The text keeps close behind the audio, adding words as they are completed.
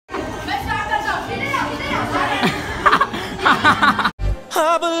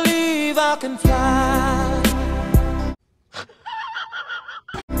I believe I can fly.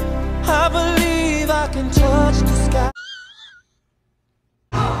 I believe I can touch the sky.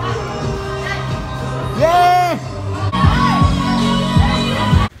 Yeah!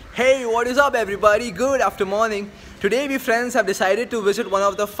 Hey, what is up everybody? Good after morning. Today we friends have decided to visit one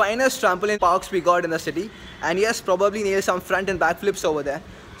of the finest trampoline parks we got in the city. And yes, probably nail some front and back flips over there.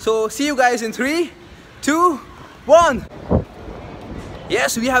 So see you guys in 3, 2, 1.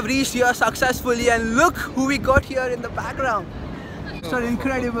 Yes, we have reached here successfully and look who we got here in the background. So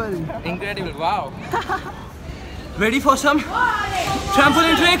incredible. Incredible, wow. Ready for some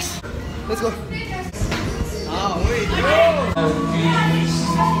trampoline tricks? Let's go. Oh, wait.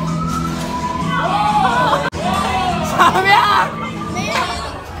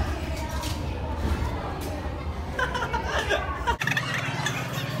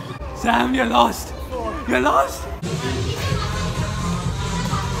 Sam, you're lost. You're lost.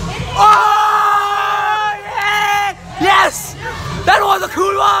 Oh, yeah! Yes! That was a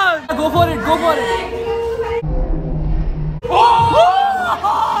cool one! Go for it, go for it.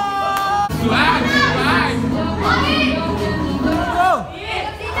 Oh! Swag, swag. Go!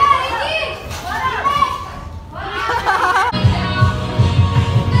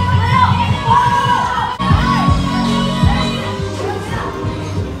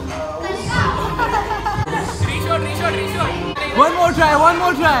 Reshot. One more try, one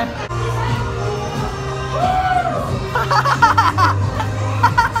more try.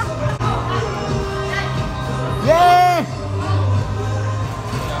 Yeah!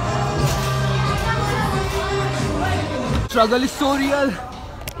 Struggle is so real.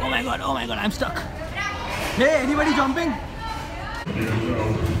 Oh my god, I'm stuck. Hey, anybody jumping?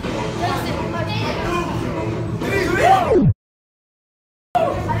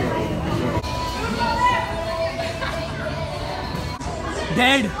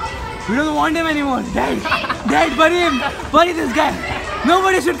 Dead. We don't want him anymore. Dead. Dead. Bury him. Bury this guy.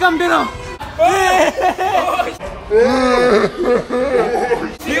 Nobody should come to know.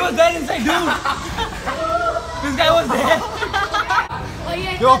 He was there inside, dude. This guy was there.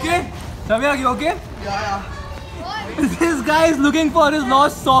 You okay? Samyak, you okay? Yeah. This guy is looking for his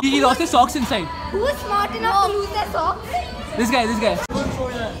lost sock. He lost his socks inside. Who is smart enough to lose their socks? This guy.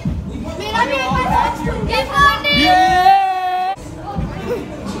 Yeah!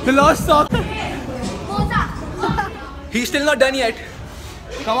 The lost sock. He's still not done yet.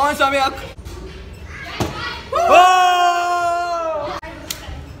 Come on, Samyak. Oh!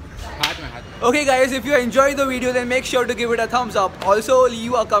 Okay guys, if you enjoyed the video then make sure to give it a thumbs up. Also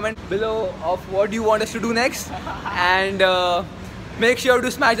leave a comment below of what you want us to do next. And make sure to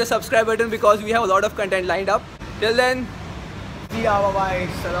smash the subscribe button because we have a lot of content lined up. Till then, see ya, bye bye.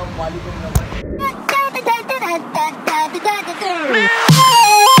 Assalamu alaikum.